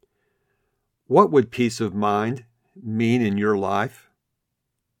What would peace of mind mean in your life?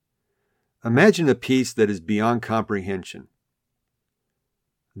 Imagine a peace that is beyond comprehension.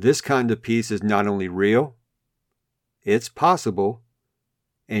 This kind of peace is not only real, it's possible,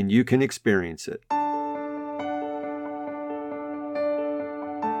 and you can experience it.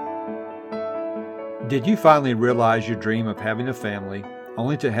 Did you finally realize your dream of having a family,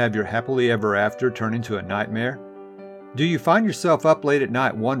 only to have your happily ever after turn into a nightmare? Do you find yourself up late at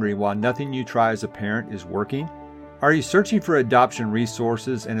night wondering why nothing you try as a parent is working? Are you searching for adoption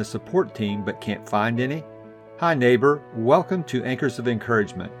resources and a support team but can't find any? Hi neighbor, welcome to Anchors of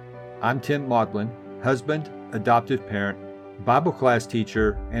Encouragement. I'm Tim Maudlin, husband, adoptive parent, Bible class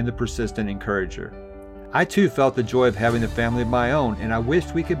teacher, and the persistent encourager. I too felt the joy of having a family of my own, and I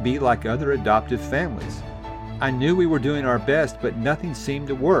wished we could be like other adoptive families. I knew we were doing our best, but nothing seemed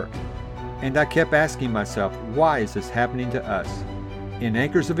to work. And I kept asking myself, why is this happening to us? In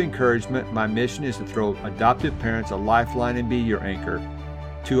Anchors of Encouragement, my mission is to throw adoptive parents a lifeline and be your anchor,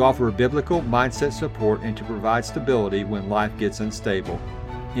 to offer biblical mindset support and to provide stability when life gets unstable.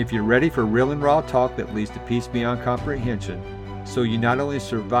 If you're ready for real and raw talk that leads to peace beyond comprehension, so you not only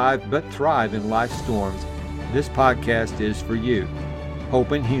survive but thrive in life's storms, this podcast is for you.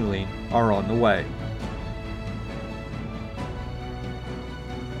 Hope and healing are on the way.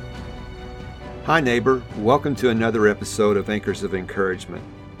 Hi neighbor, welcome to another episode of Anchors of Encouragement.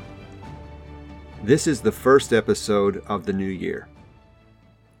 This is the first episode of the new year.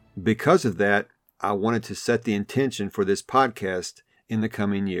 Because of that, I wanted to set the intention for this podcast in the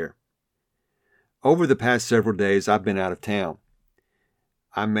coming year. Over the past several days, I've been out of town.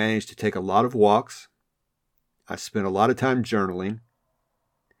 I managed to take a lot of walks. I spent a lot of time journaling.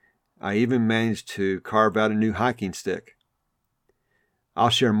 I even managed to carve out a new hiking stick. I'll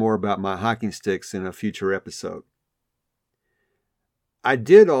share more about my hiking sticks in a future episode. I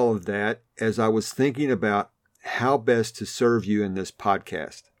did all of that as I was thinking about how best to serve you in this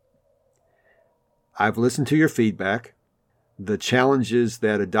podcast. I've listened to your feedback, the challenges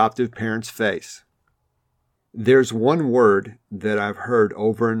that adoptive parents face. There's one word that I've heard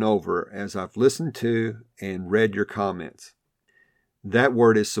over and over as I've listened to and read your comments. That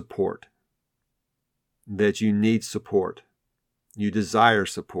word is support. That you need support. You desire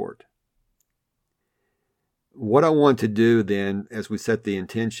support. What I want to do then, as we set the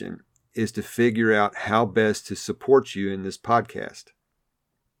intention, is to figure out how best to support you in this podcast.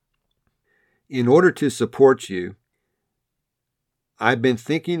 In order to support you, I've been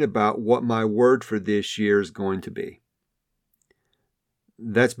thinking about what my word for this year is going to be.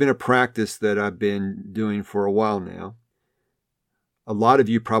 That's been a practice that I've been doing for a while now. A lot of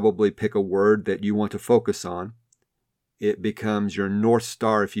you probably pick a word that you want to focus on. It becomes your North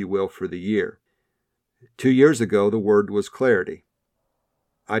Star, if you will, for the year. 2 years ago, the word was clarity.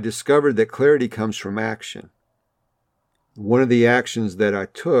 I discovered that clarity comes from action. One of the actions that I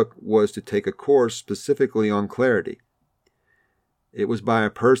took was to take a course specifically on clarity. It was by a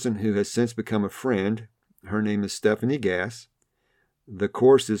person who has since become a friend. Her name is Stephanie Gass. The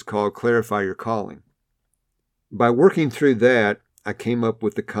course is called Clarify Your Calling. By working through that, I came up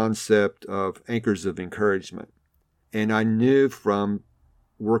with the concept of Anchors of Encouragement. And I knew from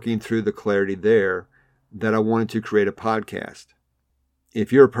working through the clarity there that I wanted to create a podcast.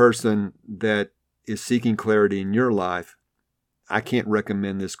 If you're a person that is seeking clarity in your life, I can't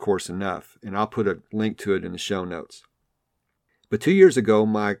recommend this course enough. And I'll put a link to it in the show notes. But 2 years ago,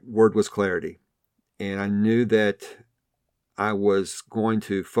 my word was clarity. And I knew that I was going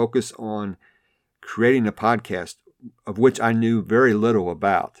to focus on creating a podcast of which I knew very little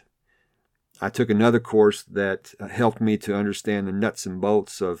about. I took another course that helped me to understand the nuts and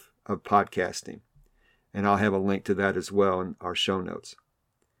bolts of podcasting. And I'll have a link to that as well in our show notes.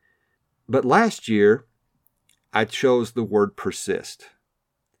 But last year, I chose the word persist.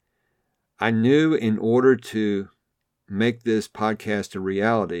 I knew in order to make this podcast a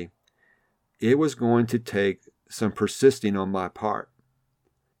reality, it was going to take some persisting on my part.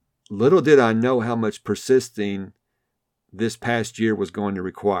 Little did I know how much persisting this past year was going to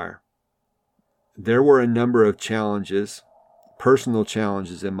require. There were a number of challenges, personal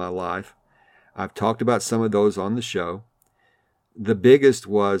challenges in my life. I've talked about some of those on the show. The biggest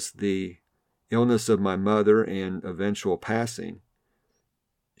was the illness of my mother and eventual passing.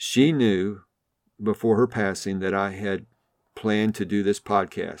 She knew before her passing that I had planned to do this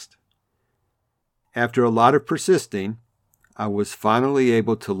podcast. After a lot of persisting, I was finally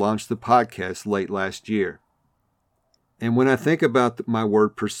able to launch the podcast late last year. And when I think about my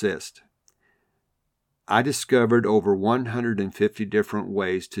word persist, I discovered over 150 different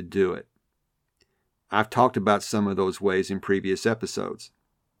ways to do it. I've talked about some of those ways in previous episodes.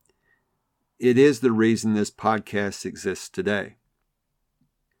 It is the reason this podcast exists today.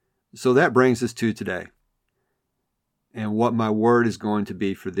 So that brings us to today and what my word is going to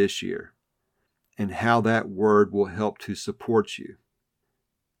be for this year and how that word will help to support you.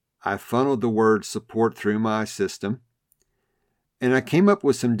 I funneled the word support through my system, and I came up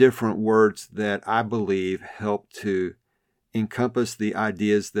with some different words that I believe help to encompass the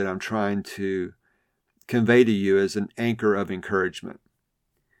ideas that I'm trying to convey to you as an anchor of encouragement.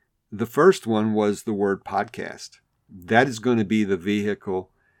 The first one was the word podcast. That is going to be the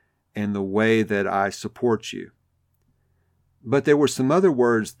vehicle and the way that I support you. But there were some other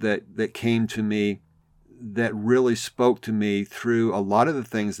words that came to me that really spoke to me through a lot of the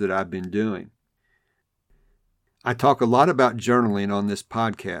things that I've been doing. I talk a lot about journaling on this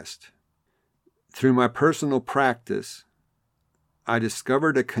podcast. Through my personal practice, I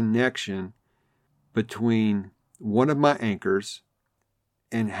discovered a connection between one of my anchors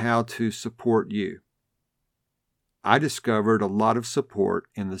and how to support you. I discovered a lot of support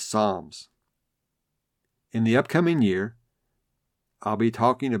in the Psalms. In the upcoming year, I'll be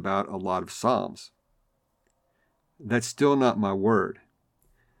talking about a lot of Psalms. That's still not my word.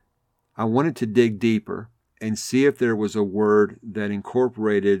 I wanted to dig deeper and see if there was a word that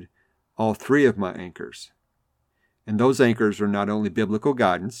incorporated all three of my anchors. And those anchors are not only biblical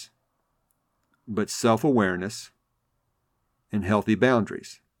guidance, but self-awareness and healthy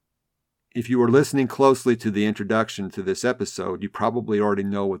boundaries. If you were listening closely to the introduction to this episode, you probably already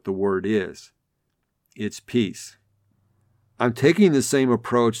know what the word is. It's peace. I'm taking the same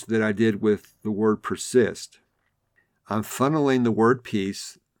approach that I did with the word persist. I'm funneling the word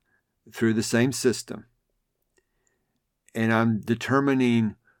peace through the same system, and I'm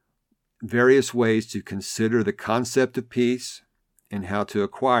determining various ways to consider the concept of peace and how to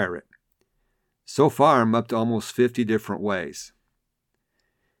acquire it. So far, I'm up to almost 50 different ways.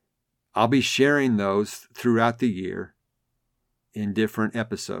 I'll be sharing those throughout the year in different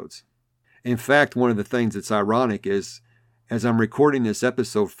episodes. In fact, one of the things that's ironic is, as I'm recording this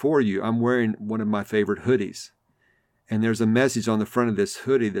episode for you, I'm wearing one of my favorite hoodies. And there's a message on the front of this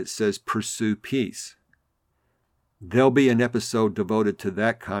hoodie that says, "Pursue peace." There'll be an episode devoted to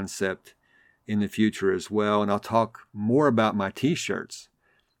that concept in the future as well. And I'll talk more about my t-shirts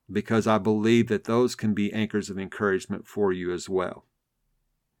because I believe that those can be anchors of encouragement for you as well.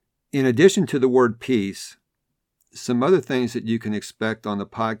 In addition to the word peace, some other things that you can expect on the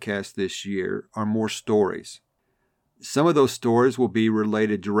podcast this year are more stories. Some of those stories will be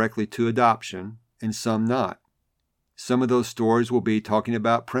related directly to adoption and some not. Some of those stories will be talking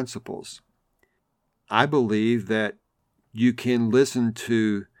about principles. I believe that you can listen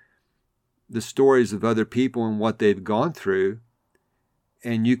to the stories of other people and what they've gone through,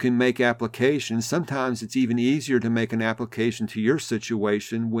 and you can make applications. Sometimes it's even easier to make an application to your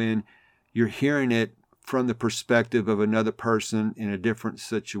situation when you're hearing it from the perspective of another person in a different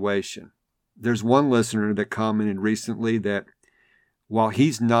situation. There's one listener that commented recently that while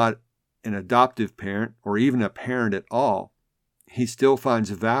he's not an adoptive parent or even a parent at all, he still finds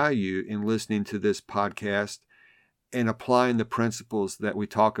value in listening to this podcast and applying the principles that we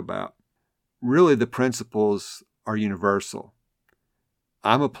talk about. Really, the principles are universal.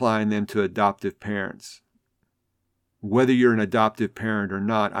 I'm applying them to adoptive parents. Whether you're an adoptive parent or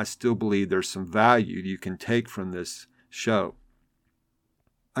not, I still believe there's some value you can take from this show.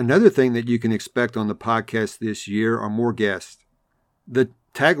 Another thing that you can expect on the podcast this year are more guests. The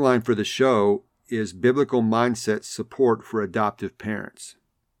tagline for the show is Biblical Mindset Support for Adoptive Parents.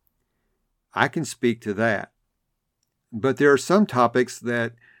 I can speak to that. But there are some topics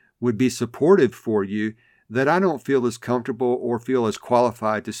that would be supportive for you that I don't feel as comfortable or feel as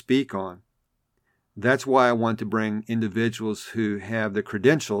qualified to speak on. That's why I want to bring individuals who have the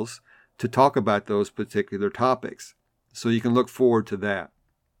credentials to talk about those particular topics. So you can look forward to that.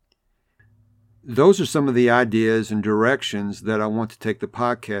 Those are some of the ideas and directions that I want to take the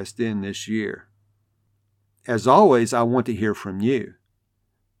podcast in this year. As always, I want to hear from you.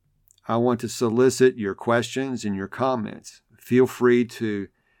 I want to solicit your questions and your comments. Feel free to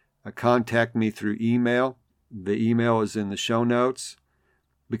contact me through email. The email is in the show notes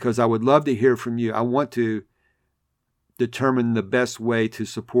because I would love to hear from you. I want to determine the best way to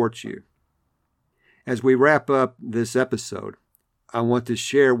support you. As we wrap up this episode, I want to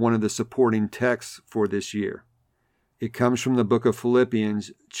share one of the supporting texts for this year. It comes from the book of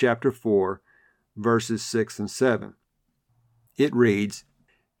Philippians, chapter 4, verses 6 and 7. It reads,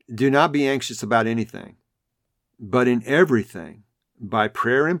 "Do not be anxious about anything, but in everything, by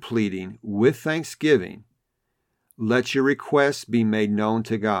prayer and pleading, with thanksgiving, let your requests be made known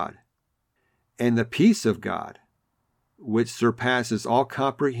to God. And the peace of God, which surpasses all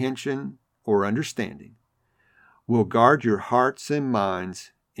comprehension or understanding will guard your hearts and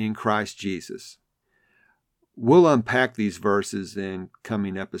minds in Christ Jesus. We'll unpack these verses in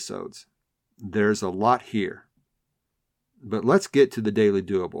coming episodes. There's a lot here. But let's get to the daily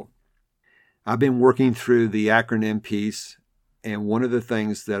doable. I've been working through the acronym piece, and one of the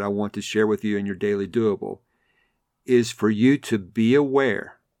things that I want to share with you in your daily doable is for you to be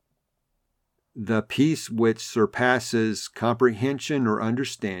aware the peace which surpasses comprehension or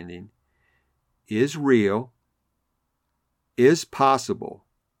understanding is real, is possible,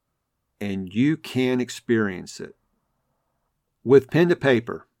 and you can experience it. With pen to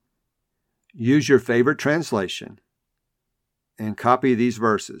paper, use your favorite translation and copy these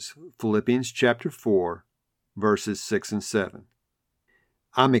verses, Philippians chapter 4, verses 6 and 7.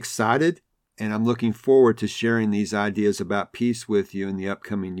 I'm excited and I'm looking forward to sharing these ideas about peace with you in the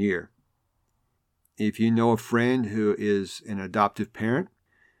upcoming year. If you know a friend who is an adoptive parent,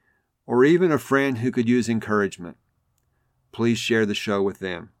 or even a friend who could use encouragement, please share the show with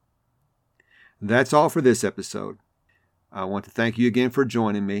them. That's all for this episode. I want to thank you again for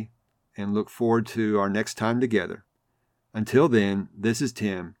joining me and look forward to our next time together. Until then, this is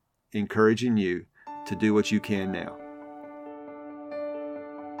Tim, encouraging you to do what you can now.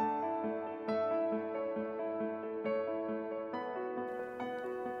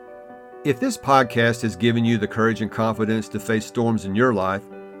 If this podcast has given you the courage and confidence to face storms in your life,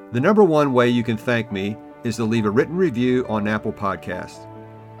 the number one way you can thank me is to leave a written review on Apple Podcasts.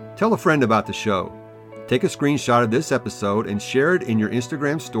 Tell a friend about the show. Take a screenshot of this episode and share it in your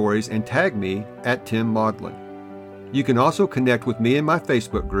Instagram stories and tag me at Tim Maudlin. You can also connect with me in my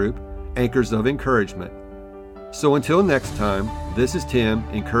Facebook group, Anchors of Encouragement. So until next time, this is Tim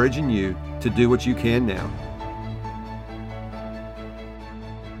encouraging you to do what you can now.